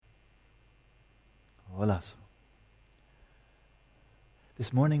Hola.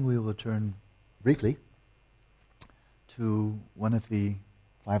 This morning we will turn briefly to one of the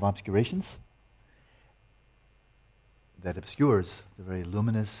 5 obscurations that obscures the very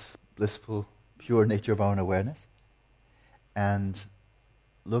luminous, blissful, pure nature of our own awareness, and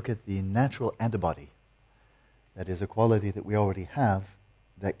look at the natural antibody, that is a quality that we already have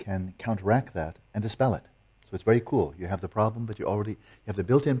that can counteract that and dispel it. So it's very cool. You have the problem, but you have the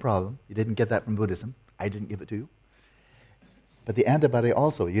built-in problem. You didn't get that from Buddhism. I didn't give it to you. But the antibody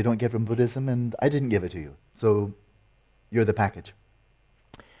also, you don't get from Buddhism, and I didn't give it to you. So you're the package.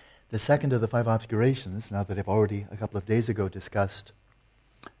 The second of the 5 obscurations, now that I've already a couple of days ago discussed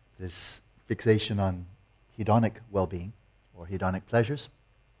this fixation on hedonic well-being or hedonic pleasures,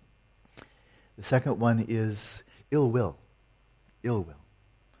 the second one is ill will. Ill will.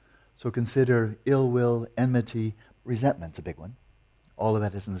 So consider ill will, enmity, resentment's a big one. All of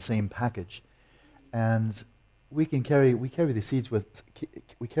that is in the same package. And we carry the seeds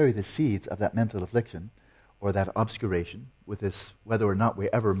of that mental affliction or that obscuration with this, whether or not we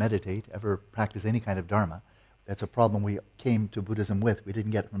ever meditate, ever practice any kind of dharma. That's a problem we came to Buddhism with. We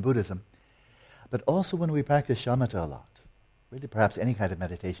didn't get it from Buddhism. But also when we practice shamatha a lot, really perhaps any kind of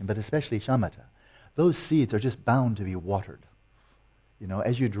meditation, but especially shamatha, those seeds are just bound to be watered. You know,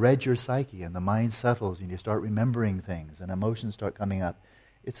 as you dredge your psyche and the mind settles and you start remembering things and emotions start coming up,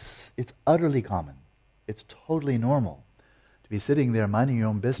 it's utterly common. It's totally normal to be sitting there minding your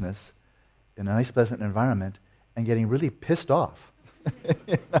own business in a nice, pleasant environment and getting really pissed off.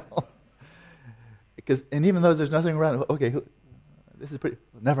 You know? And even though there's nothing around, okay, this is pretty,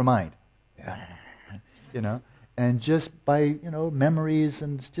 never mind. You know, and just by, memories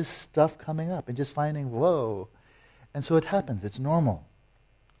and just stuff coming up and just finding, whoa. And so it happens, it's normal.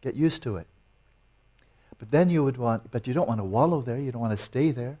 Get used to it. But then you don't want to wallow there, you don't want to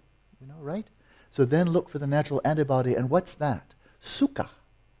stay there, right? So then look for the natural antibody, and what's that? Sukkha.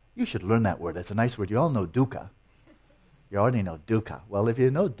 You should learn that word. It's a nice word. You all know dukkha. You already know dukkha. Well, if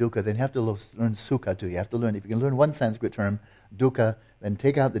you know dukkha, then you have to learn sukha too. You have to learn, if you can learn one Sanskrit term, dukkha, then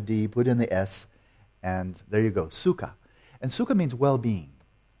take out the D, put in the S, and there you go, sukha. And sukha means well-being.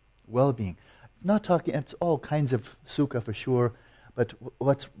 Well-being. It's all kinds of sukha for sure, but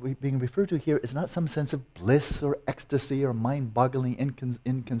what's being referred to here is not some sense of bliss or ecstasy or mind-boggling,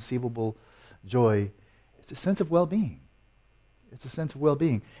 inconceivable joy. It's a sense of well-being. It's a sense of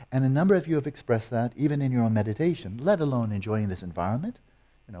well-being. And a number of you have expressed that even in your own meditation, let alone enjoying this environment.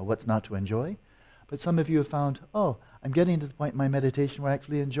 What's not to enjoy? But some of you have found, I'm getting to the point in my meditation where I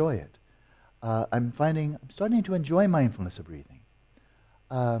actually enjoy it. I'm starting to enjoy mindfulness of breathing.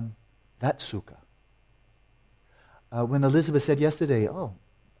 That's sukha. When Elizabeth said yesterday,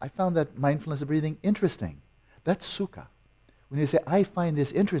 I found that mindfulness of breathing interesting. That's sukha. When you say, I find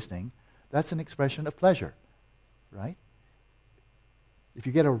this interesting, that's an expression of pleasure, right? If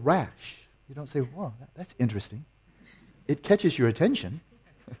you get a rash, you don't say, whoa, that's interesting. It catches your attention,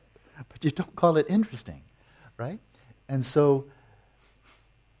 but you don't call it interesting, right? And so,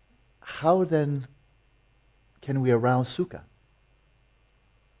 how then can we arouse sukha?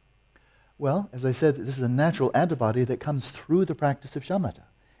 Well, as I said, this is a natural antibody that comes through the practice of shamatha.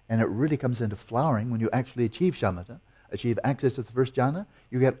 And it really comes into flowering when you actually achieve shamatha, achieve access to the first jhana.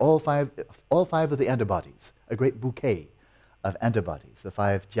 You get all five of the antibodies, a great bouquet of antibodies, the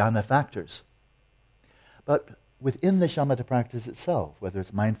 5 jhana factors. But within the shamatha practice itself, whether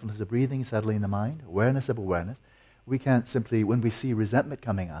it's mindfulness of breathing, settling the mind, awareness of awareness, we can't simply, when we see resentment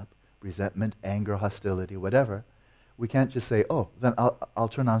coming up, resentment, anger, hostility, whatever, we can't just say, then I'll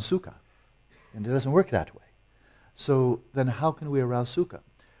turn on sukha. And it doesn't work that way. So then how can we arouse sukha?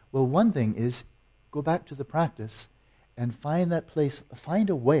 Well, one thing is go back to the practice and find that place, find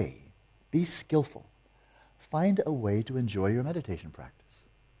a way, be skillful. Find a way to enjoy your meditation practice.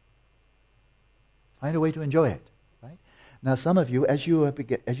 Find a way to enjoy it, right? Now some of you, as you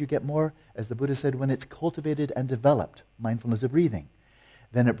get more, as the Buddha said, when it's cultivated and developed, mindfulness of breathing,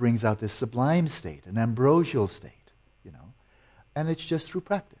 then it brings out this sublime state, an ambrosial state, and it's just through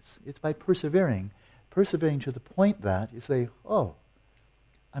practice. It's by persevering to the point that you say,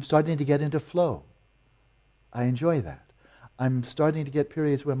 I'm starting to get into flow. I enjoy that. I'm starting to get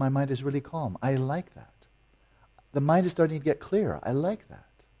periods where my mind is really calm. I like that. The mind is starting to get clearer. I like that.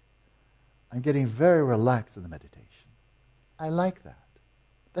 I'm getting very relaxed in the meditation. I like that.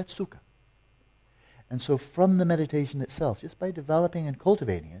 That's sukha. And so from the meditation itself, just by developing and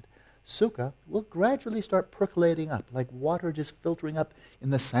cultivating it, sukha will gradually start percolating up, like water just filtering up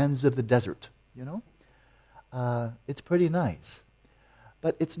in the sands of the desert, It's pretty nice.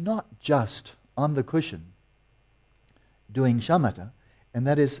 But it's not just on the cushion doing shamatha, and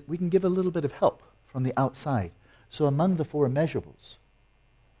that is, we can give a little bit of help from the outside. So among the four immeasurables,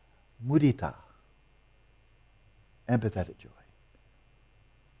 mudita, empathetic joy.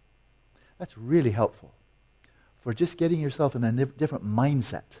 That's really helpful for just getting yourself in a different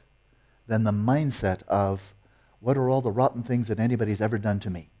mindset than the mindset of what are all the rotten things that anybody's ever done to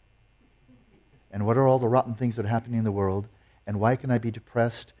me? And what are all the rotten things that are happening in the world? And why can I be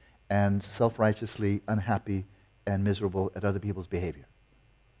depressed and self-righteously unhappy and miserable at other people's behavior?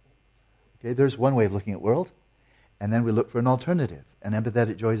 Okay, there's one way of looking at the world. And then we look for an alternative. And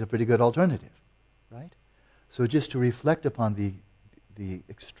empathetic joy is a pretty good alternative, right? So just to reflect upon the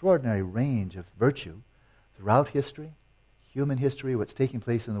extraordinary range of virtue throughout history, human history, what's taking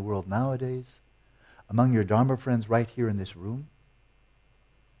place in the world nowadays, among your Dharma friends right here in this room.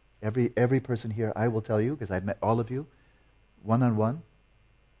 Every person here, I will tell you, because I've met all of you, one-on-one,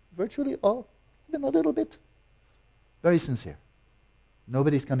 virtually all, even a little bit, very sincere.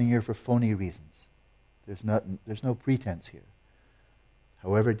 Nobody's coming here for phony reasons. There's no pretense here.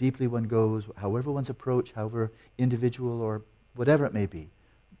 However deeply one goes, however one's approach, however individual or whatever it may be,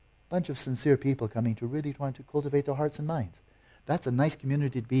 a bunch of sincere people coming to really trying to cultivate their hearts and minds. That's a nice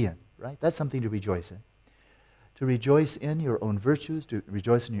community to be in, right? That's something to rejoice in. To rejoice in your own virtues, to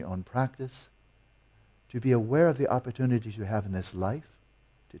rejoice in your own practice, to be aware of the opportunities you have in this life,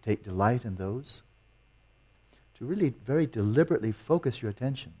 to take delight in those, to really very deliberately focus your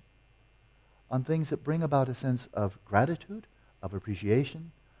attention on things that bring about a sense of gratitude, of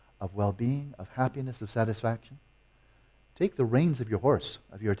appreciation, of well-being, of happiness, of satisfaction. Take the reins of your horse,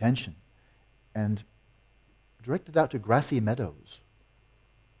 of your attention, and direct it out to grassy meadows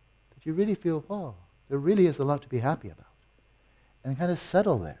that you really feel, oh, there really is a lot to be happy about. And kind of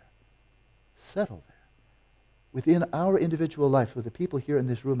settle there. Settle there. Within our individual life, with the people here in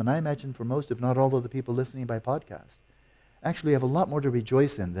this room, and I imagine for most, if not all of the people listening by podcast, actually have a lot more to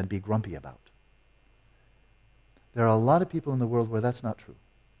rejoice in than be grumpy about. There are a lot of people in the world where that's not true.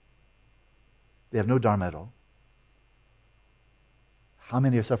 They have no dharma at all. How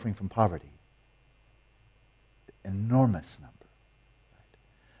many are suffering from poverty? Enormous number. Right?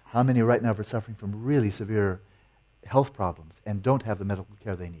 How many right now are suffering from really severe health problems and don't have the medical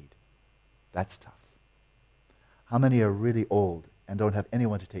care they need? That's tough. How many are really old and don't have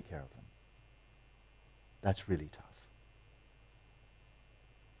anyone to take care of them? That's really tough.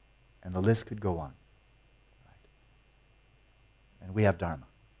 And the list could go on. Right? And we have dharma.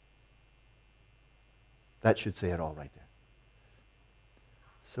 That should say it all right there.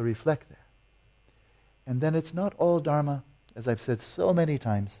 So reflect there. And then it's not all dharma, as I've said so many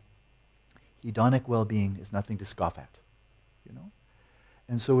times. Hedonic well-being is nothing to scoff at, you know.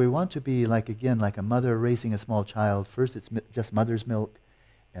 And so we want to be like a mother raising a small child. First it's just mother's milk,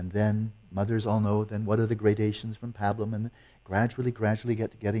 and then mothers all know then what are the gradations from pablum, and gradually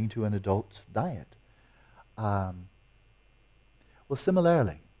getting to an adult diet. Well,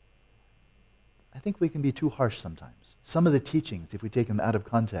 similarly, I think we can be too harsh sometimes. Some of the teachings, if we take them out of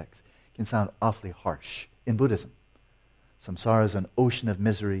context, can sound awfully harsh in Buddhism. Samsara is an ocean of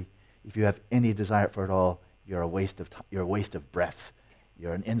misery. If you have any desire for it all, you're a waste of breath.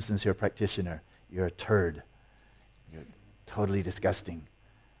 You're an insincere practitioner. You're a turd. You're totally disgusting.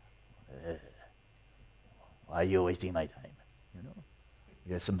 Why are you wasting my time? You know,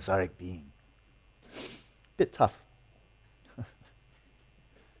 you're a samsaric being. Bit tough.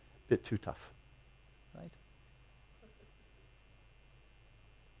 Bit too tough. Right?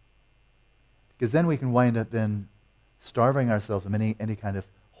 Because then we can wind up then starving ourselves of any kind of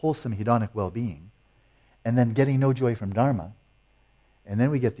wholesome hedonic well-being, and then getting no joy from dharma, and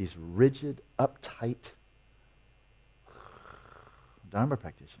then we get these rigid, uptight dharma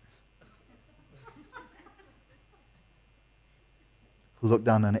practitioners who look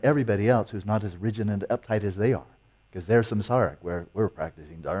down on everybody else who's not as rigid and uptight as they are, because they're samsaric, where we're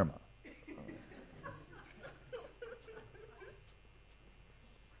practicing dharma.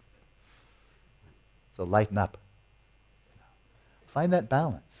 So lighten up. Find that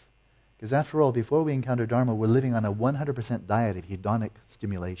balance. Because after all, before we encounter dharma, we're living on a 100% diet of hedonic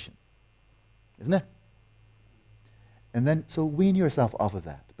stimulation. Isn't it? And then, so wean yourself off of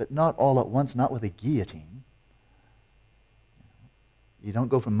that. But not all at once, not with a guillotine. You don't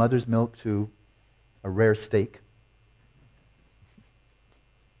go from mother's milk to a rare steak.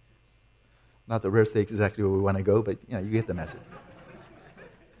 Not that rare steak is exactly where we want to go, but you get the message.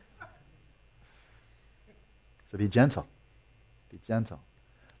 So be gentle. Be gentle.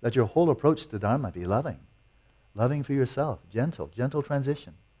 Let your whole approach to dharma be loving. Loving for yourself. Gentle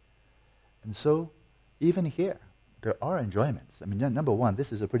transition. And so, even here, there are enjoyments. I mean, number one,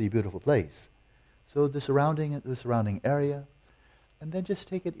 this is a pretty beautiful place. So the surrounding area, and then just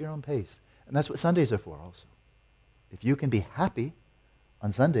take it at your own pace. And that's what Sundays are for also. If you can be happy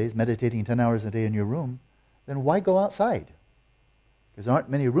on Sundays, meditating 10 hours a day in your room, then why go outside? Because there aren't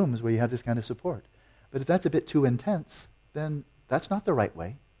many rooms where you have this kind of support. But if that's a bit too intense, then that's not the right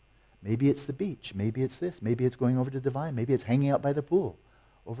way. Maybe it's the beach. Maybe it's this. Maybe it's going over to Divine. Maybe it's hanging out by the pool,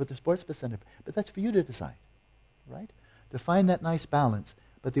 over at the sports center. But that's for you to decide, right? To find that nice balance.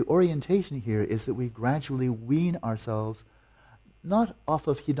 But the orientation here is that we gradually wean ourselves not off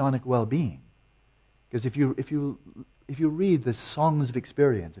of hedonic well-being. Because if you read the songs of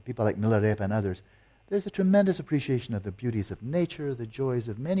experience of people like Milarepa and others, there's a tremendous appreciation of the beauties of nature, the joys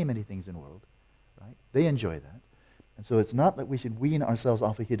of many, many things in the world. Right? They enjoy that. And so it's not that we should wean ourselves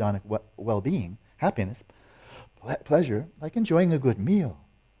off of hedonic well-being, happiness, pleasure, like enjoying a good meal.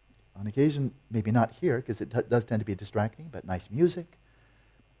 On occasion, maybe not here, because it does tend to be distracting, but nice music,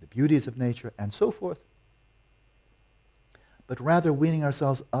 the beauties of nature, and so forth. But rather weaning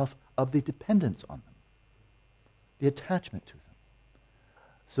ourselves off of the dependence on them, the attachment to them.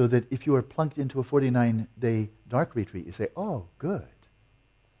 So that if you are plunked into a 49-day dark retreat, you say, oh, good,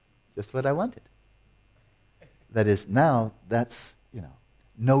 just what I wanted. That is, now that's,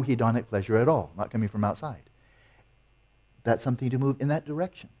 no hedonic pleasure at all, not coming from outside. That's something to move in that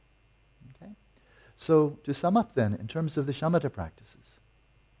direction. Okay? So to sum up then, in terms of the shamatha practices,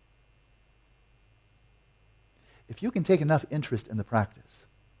 if you can take enough interest in the practice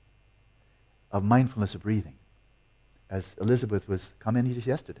of mindfulness of breathing, as Elizabeth was commenting just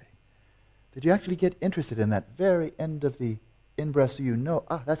yesterday, that you actually get interested in that very end of the in-breath so you know,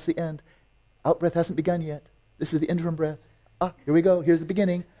 that's the end. Out-breath hasn't begun yet. This is the interim breath. Here we go. Here's the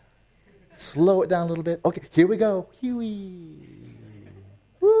beginning. Slow it down a little bit. Okay, here we go. Hee-wee.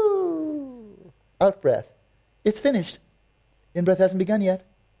 Woo. Out-breath. It's finished. In-breath hasn't begun yet.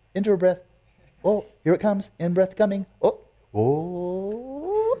 Interim breath. Oh, here it comes. In-breath coming. Oh.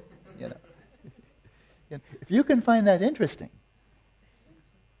 If you can find that interesting,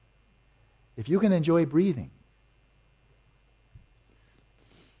 if you can enjoy breathing,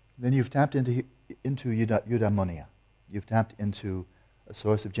 then you've tapped into eudaimonia. You've tapped into a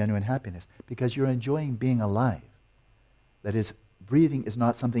source of genuine happiness because you're enjoying being alive. That is, breathing is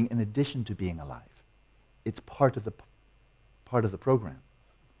not something in addition to being alive. It's part of the program.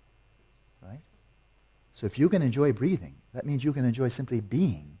 Right? So if you can enjoy breathing, that means you can enjoy simply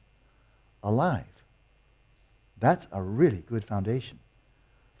being alive. That's a really good foundation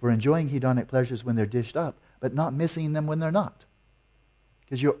for enjoying hedonic pleasures when they're dished up, but not missing them when they're not.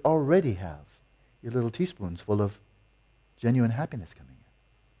 Because you already have your little teaspoons full of genuine happiness coming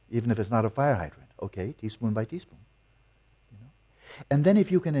in. Even if it's not a fire hydrant. Okay, teaspoon by teaspoon. And then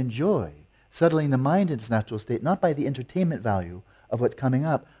if you can enjoy settling the mind in its natural state, not by the entertainment value of what's coming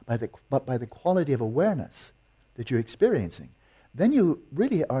up, but by the quality of awareness that you're experiencing, then you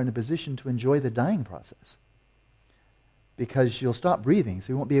really are in a position to enjoy the dying process. Because you'll stop breathing,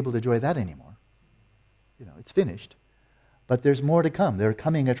 so you won't be able to enjoy that anymore. It's finished. But there's more to come. There are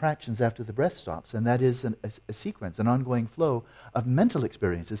coming attractions after the breath stops, and that is a sequence, an ongoing flow of mental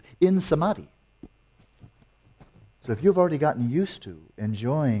experiences in samadhi. So if you've already gotten used to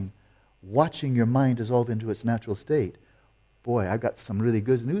enjoying watching your mind dissolve into its natural state, boy, I've got some really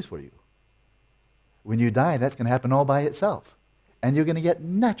good news for you. When you die, that's going to happen all by itself. And you're going to get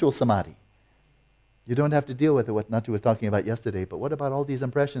natural samadhi. You don't have to deal with what Natu was talking about yesterday, but what about all these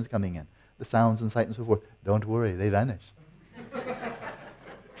impressions coming in? The sounds and sight and so forth. Don't worry, they vanish.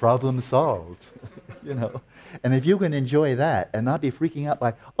 Problem solved. And if you can enjoy that and not be freaking out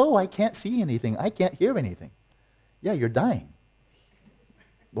by, I can't see anything, I can't hear anything. Yeah, you're dying.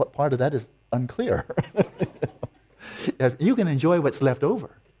 What part of that is unclear? If you can enjoy what's left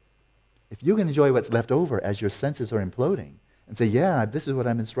over, if you can enjoy what's left over as your senses are imploding, and say, yeah, this is what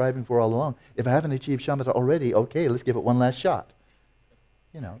I've been striving for all along. If I haven't achieved shamatha already, okay, let's give it one last shot.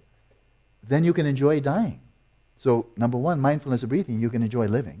 Then you can enjoy dying. So, number one, mindfulness of breathing, you can enjoy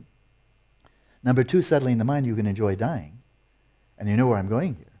living. Number two, settling the mind, you can enjoy dying. And you know where I'm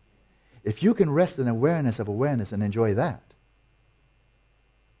going here. If you can rest in awareness of awareness and enjoy that,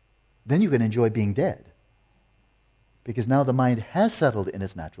 then you can enjoy being dead. Because now the mind has settled in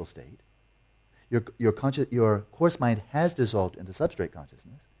its natural state. Your coarse mind has dissolved into substrate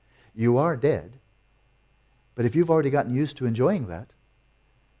consciousness. You are dead. But if you've already gotten used to enjoying that,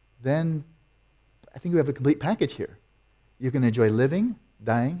 then I think we have a complete package here. You can enjoy living,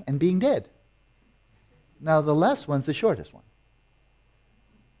 dying, and being dead. Now, the last one's the shortest one.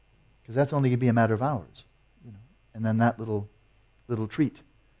 Because that's only going to be a matter of hours. And then that little treat,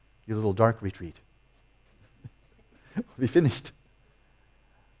 your little dark retreat, will be finished.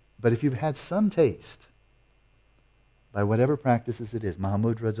 But if you've had some taste by whatever practices it is,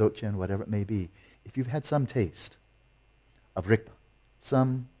 Mahamudra, Dzogchen, whatever it may be, if you've had some taste of Rigpa,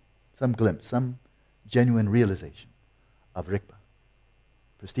 some glimpse, some genuine realization of Rigpa,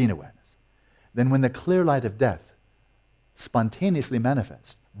 pristine awareness, then when the clear light of death spontaneously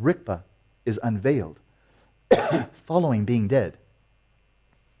manifests, Rigpa is unveiled, following being dead,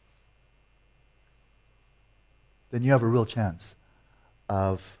 then you have a real chance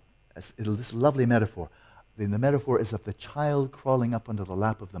of, this lovely metaphor, the metaphor is of the child crawling up under the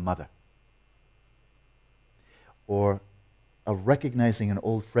lap of the mother, or of recognizing an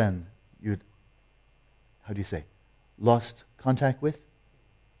old friend you'd, lost contact with,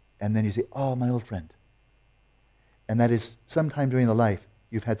 and then you say, oh, my old friend. And that is sometime during the life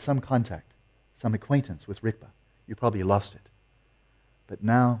you've had some contact, some acquaintance with Rigpa. You probably lost it. But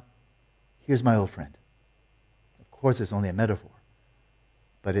now, here's my old friend. Of course, it's only a metaphor,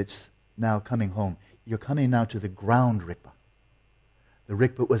 but it's now coming home. You're coming now to the ground Rigpa. The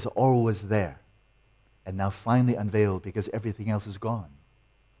Rigpa was always there, and now finally unveiled because everything else is gone.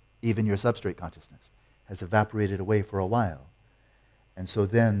 Even your substrate consciousness has evaporated away for a while. And so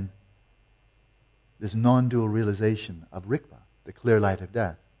then, this non-dual realization of Rigpa, the clear light of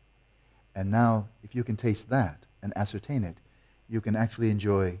death, and now, if you can taste that and ascertain it, you can actually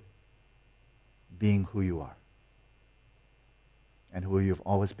enjoy being who you are and who you've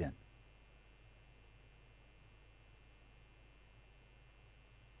always been.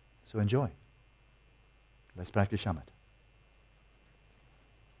 So enjoy. Let's practice shamatha.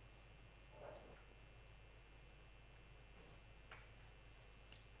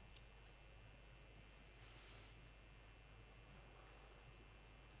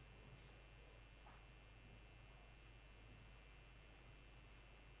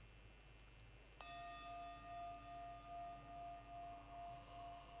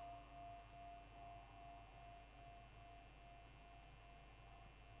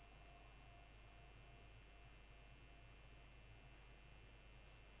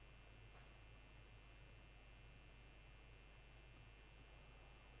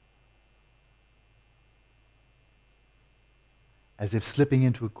 As if slipping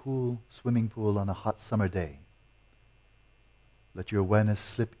into a cool swimming pool on a hot summer day, let your awareness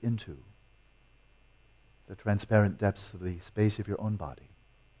slip into the transparent depths of the space of your own body,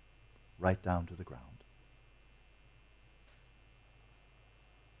 right down to the ground.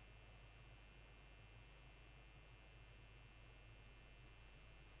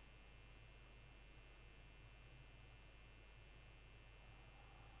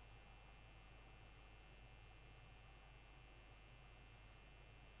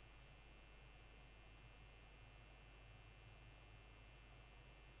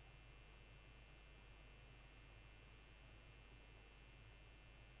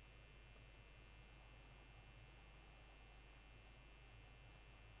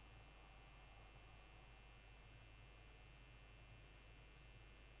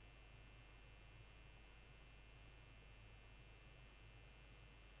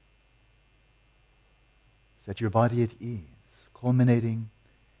 Set your body at ease, culminating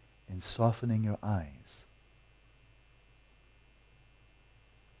in softening your eyes.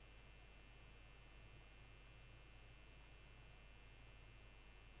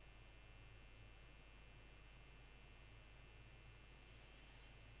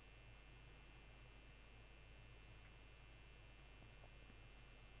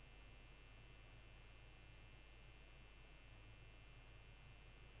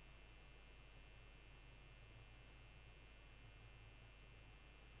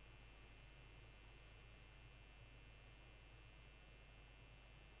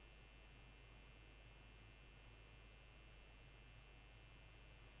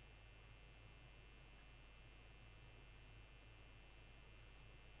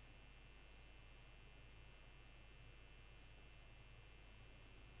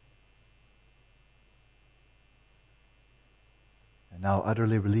 And now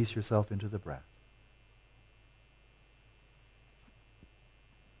utterly release yourself into the breath.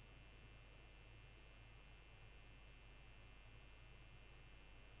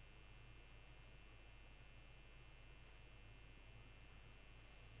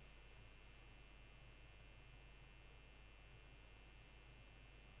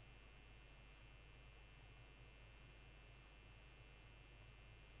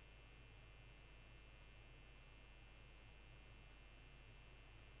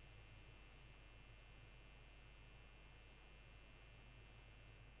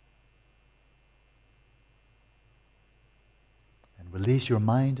 Release your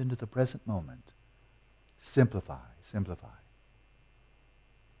mind into the present moment. Simplify, simplify.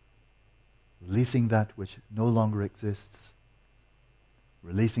 releasing that which no longer exists,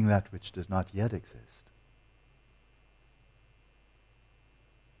 releasing that which does not yet exist,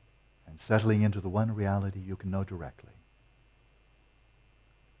 and settling into the one reality you can know directly.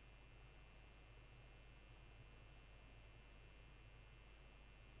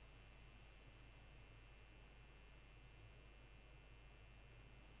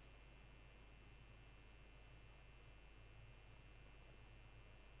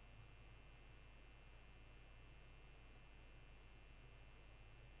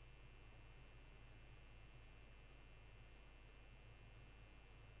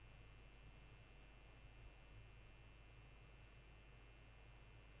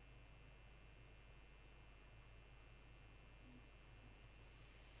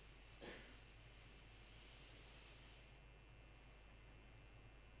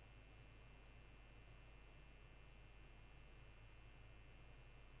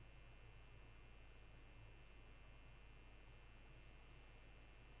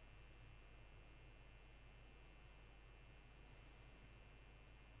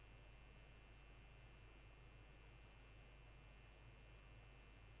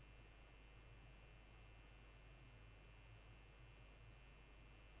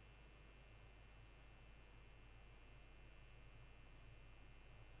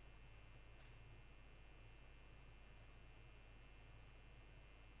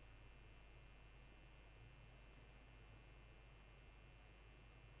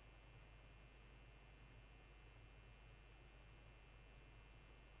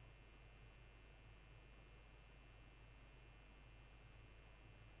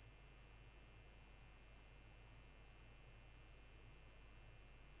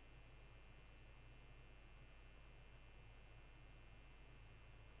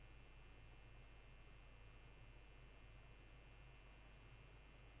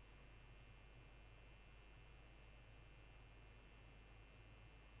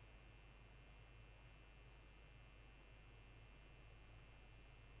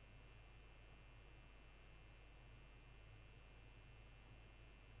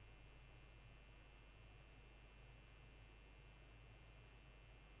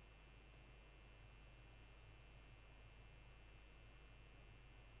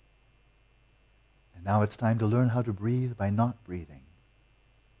 And now it's time to learn how to breathe by not breathing,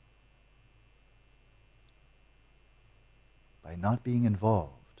 by not being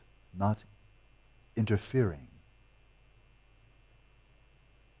involved, not interfering.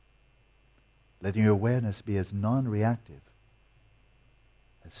 Letting your awareness be as non-reactive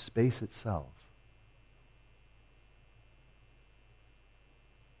as space itself.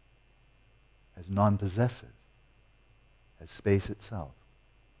 As non-possessive as space itself.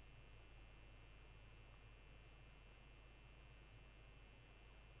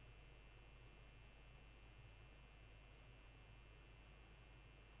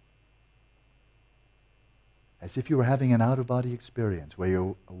 As if you were having an out-of-body experience where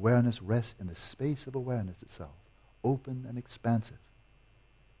your awareness rests in the space of awareness itself, open and expansive.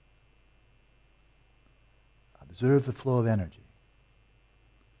 Observe the flow of energy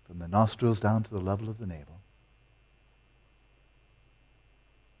from the nostrils down to the level of the navel,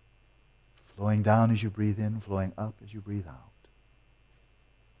 flowing down as you breathe in, flowing up as you breathe out.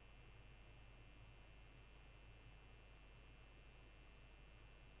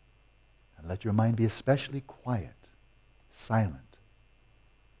 And let your mind be especially quiet, silent.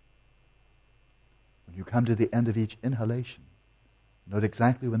 When you come to the end of each inhalation, note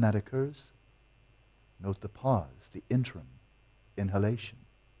exactly when that occurs. Note the pause, the interim inhalation.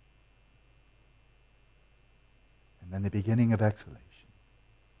 And then the beginning of exhalation,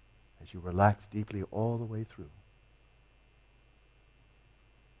 as you relax deeply all the way through.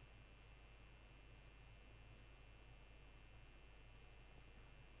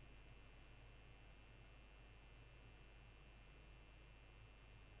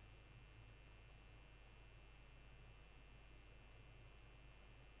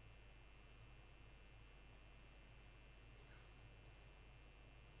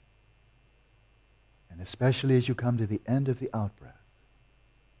 And especially as you come to the end of the out-breath,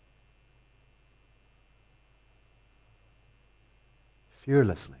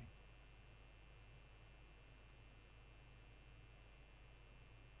 fearlessly,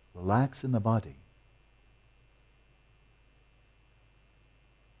 relax in the body.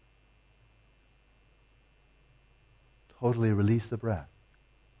 Totally release the breath.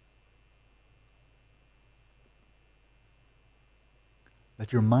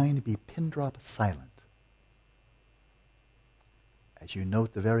 Let your mind be pin drop silent as you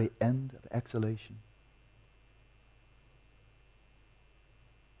note the very end of exhalation.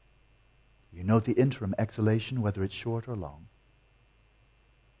 You note the interim exhalation, whether it's short or long.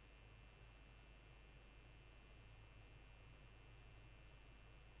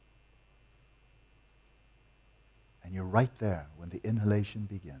 And you're right there when the inhalation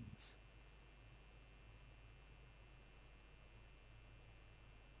begins.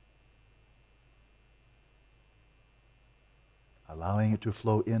 Allowing it to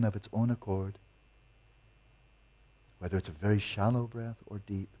flow in of its own accord, whether it's a very shallow breath or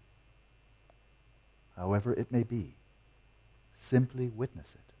deep, however it may be, simply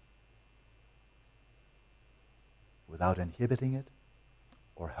witness it without inhibiting it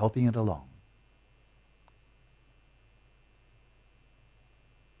or helping it along.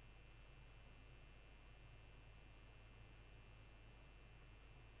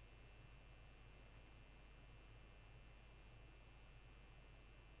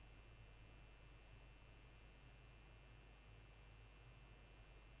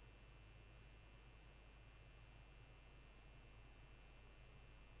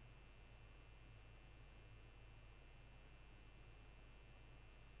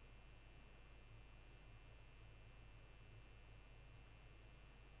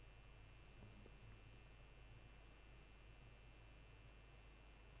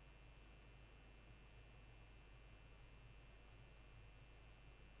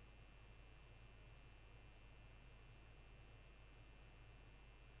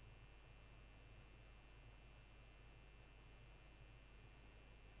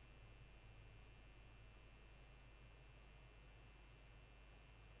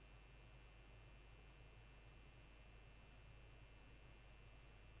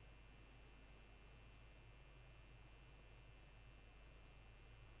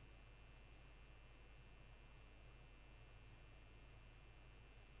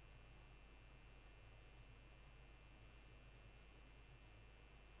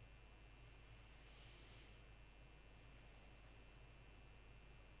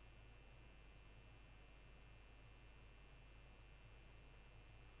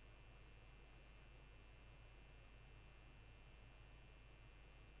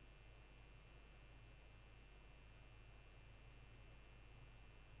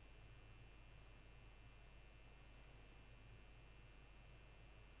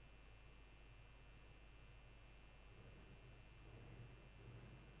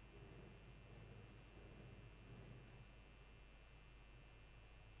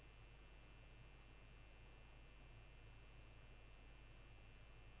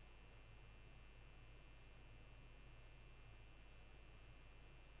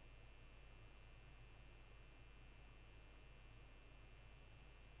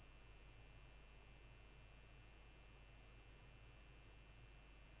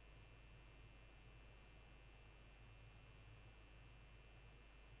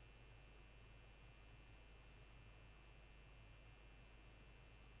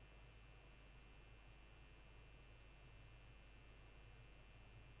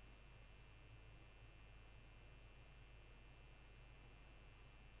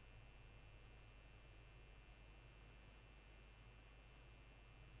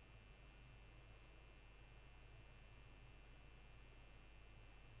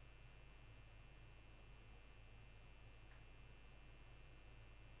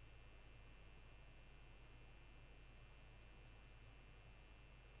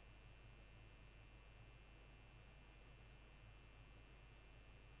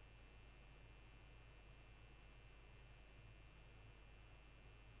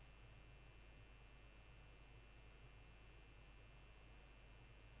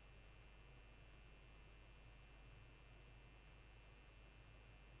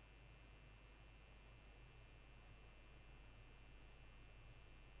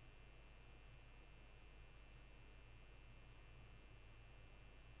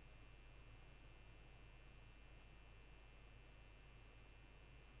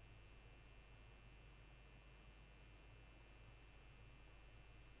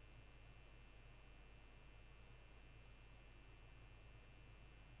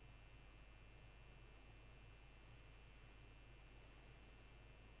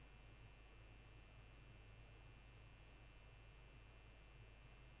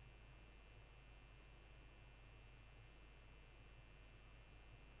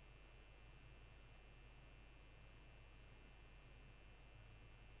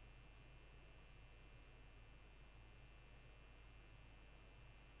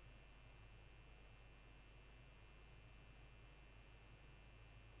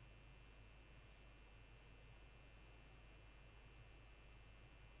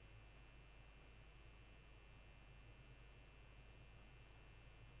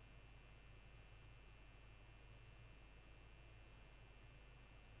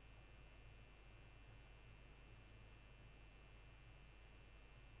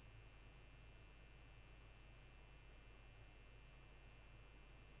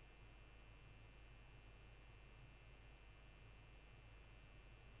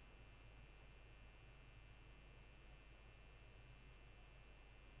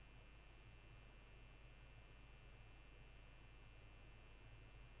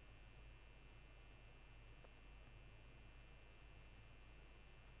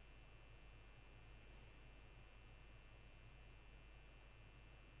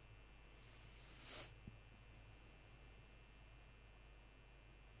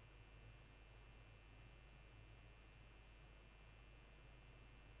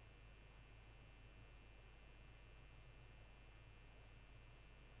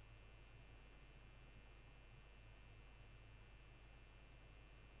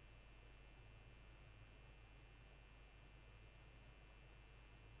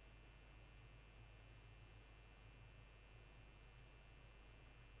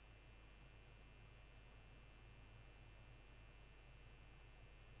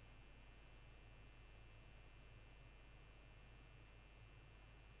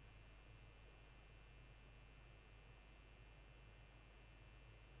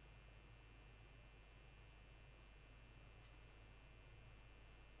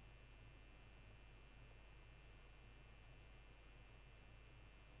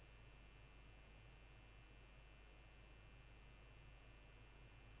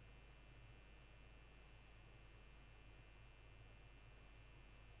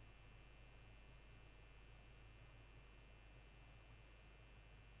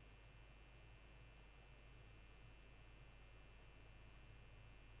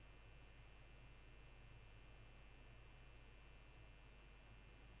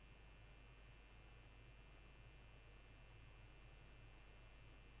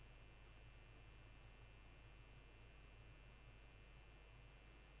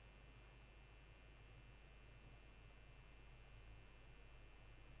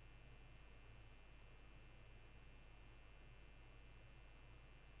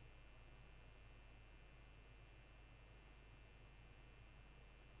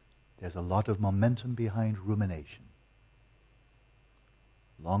 There's a lot of momentum behind rumination.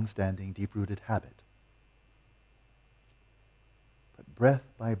 Long-standing, deep-rooted habit. But breath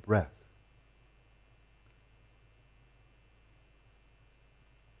by breath,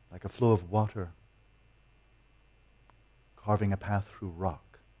 like a flow of water carving a path through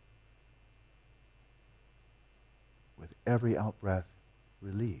rock, with every out-breath,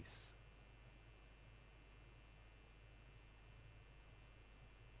 release.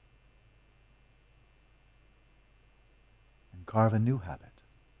 And carve a new habit.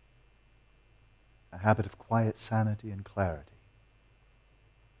 A habit of quiet sanity and clarity.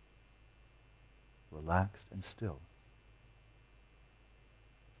 Relaxed and still.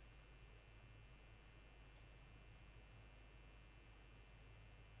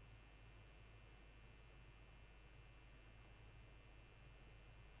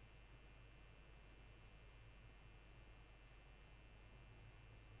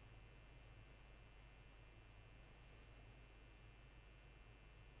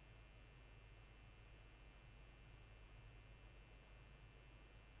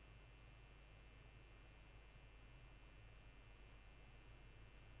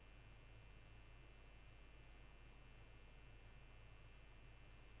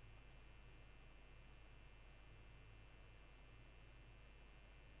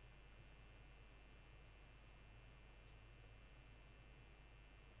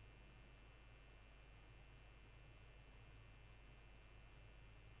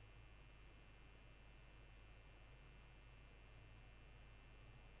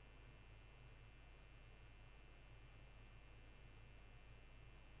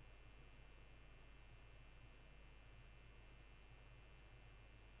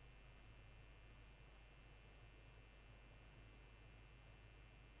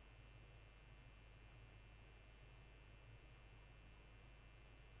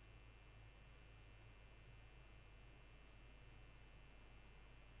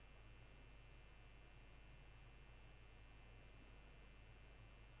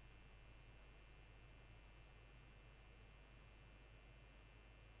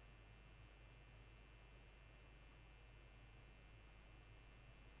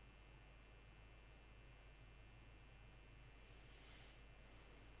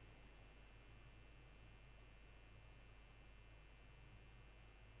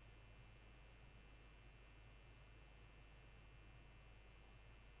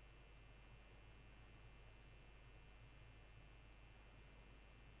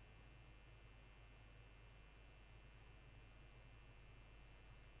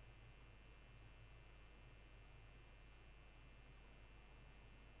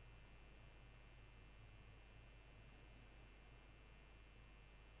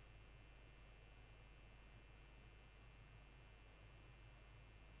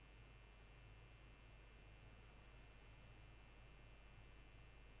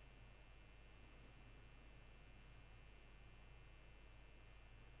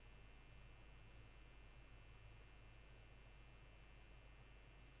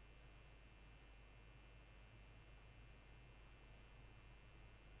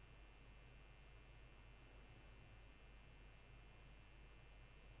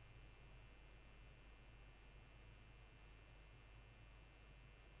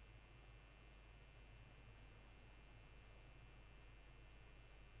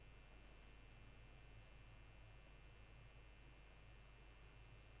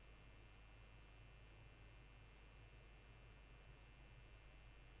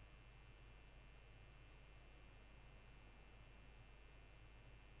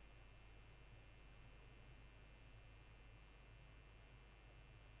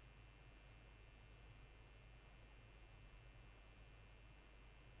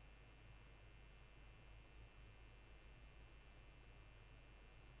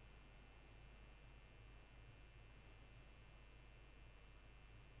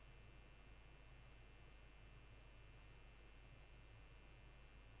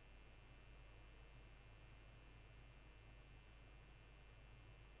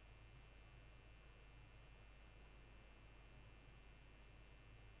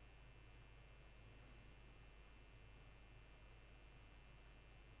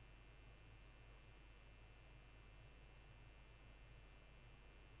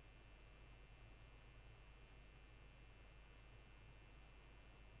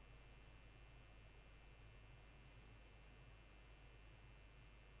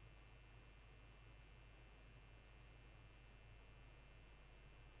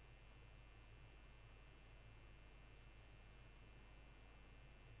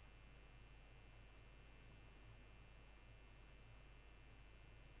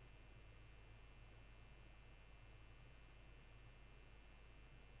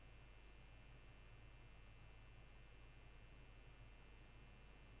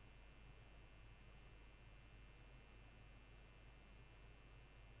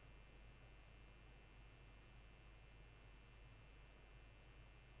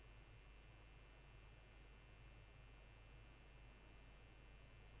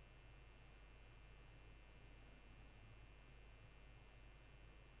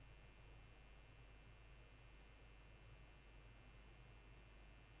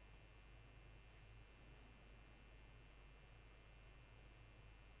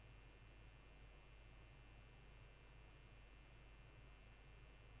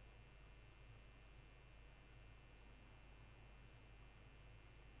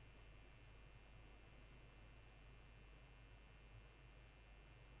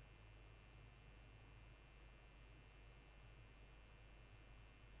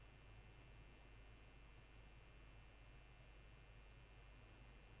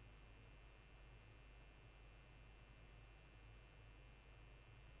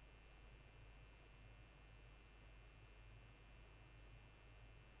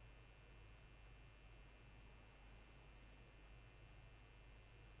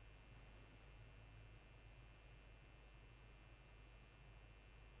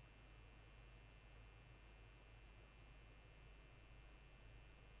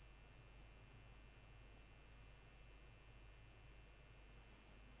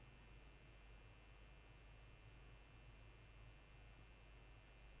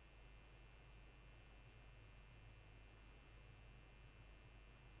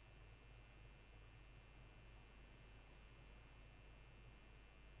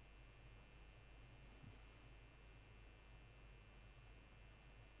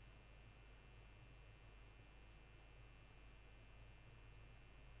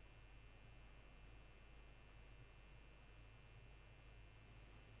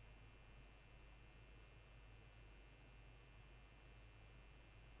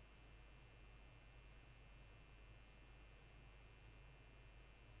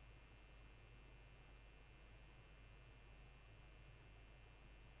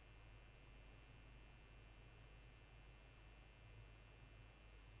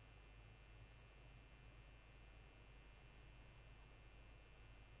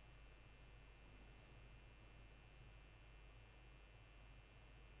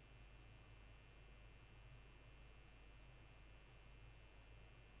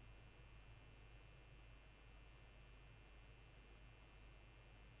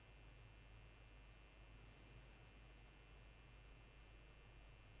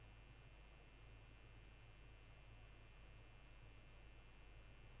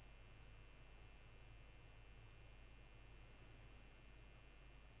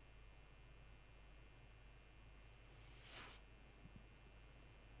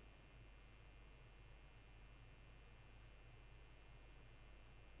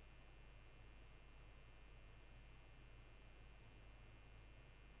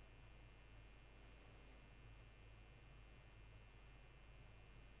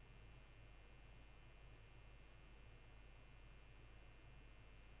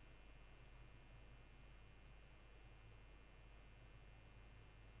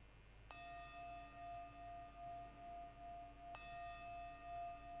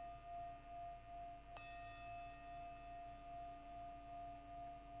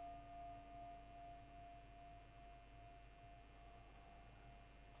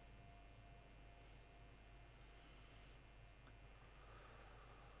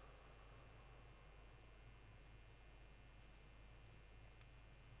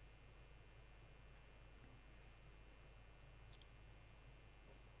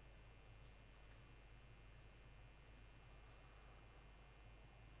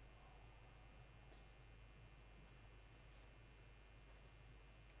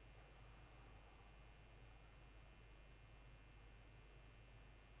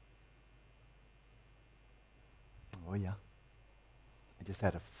 Oh yeah. I just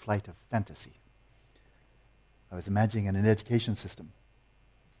had a flight of fantasy. I was imagining an education system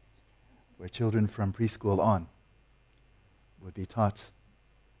where children from preschool on would be taught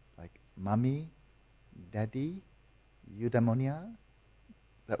like mommy, daddy, eudaimonia.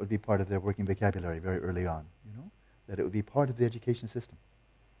 That would be part of their working vocabulary very early on, that it would be part of the education system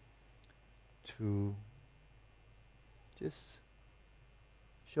to just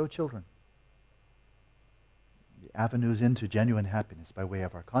show children the avenues into genuine happiness by way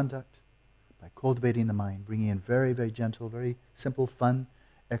of our conduct, by cultivating the mind, bringing in very, very gentle, very simple, fun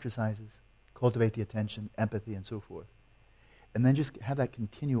exercises, cultivate the attention, empathy, and so forth. And then just have that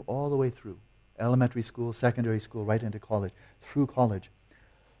continue all the way through elementary school, secondary school, right into college, through college.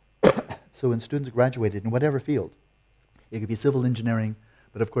 So when students graduated in whatever field, it could be civil engineering,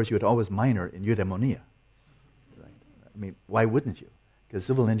 but of course you would always minor in eudaimonia. Right? I mean, why wouldn't you? Because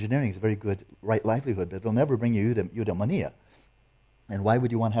civil engineering is a very good right livelihood, but it'll never bring you eudaimonia. And why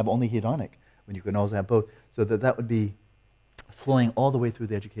would you want to have only hedonic when you can also have both? So that would be flowing all the way through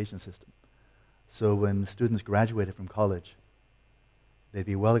the education system. So when students graduated from college, they'd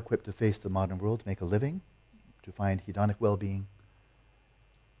be well equipped to face the modern world, to make a living, to find hedonic well-being,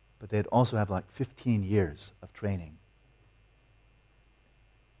 but they'd also have like 15 years of training,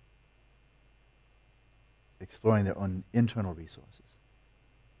 exploring their own internal resources,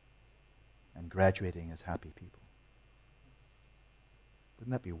 and graduating as happy people.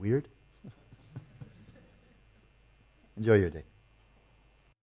 Wouldn't that be weird? Enjoy your day.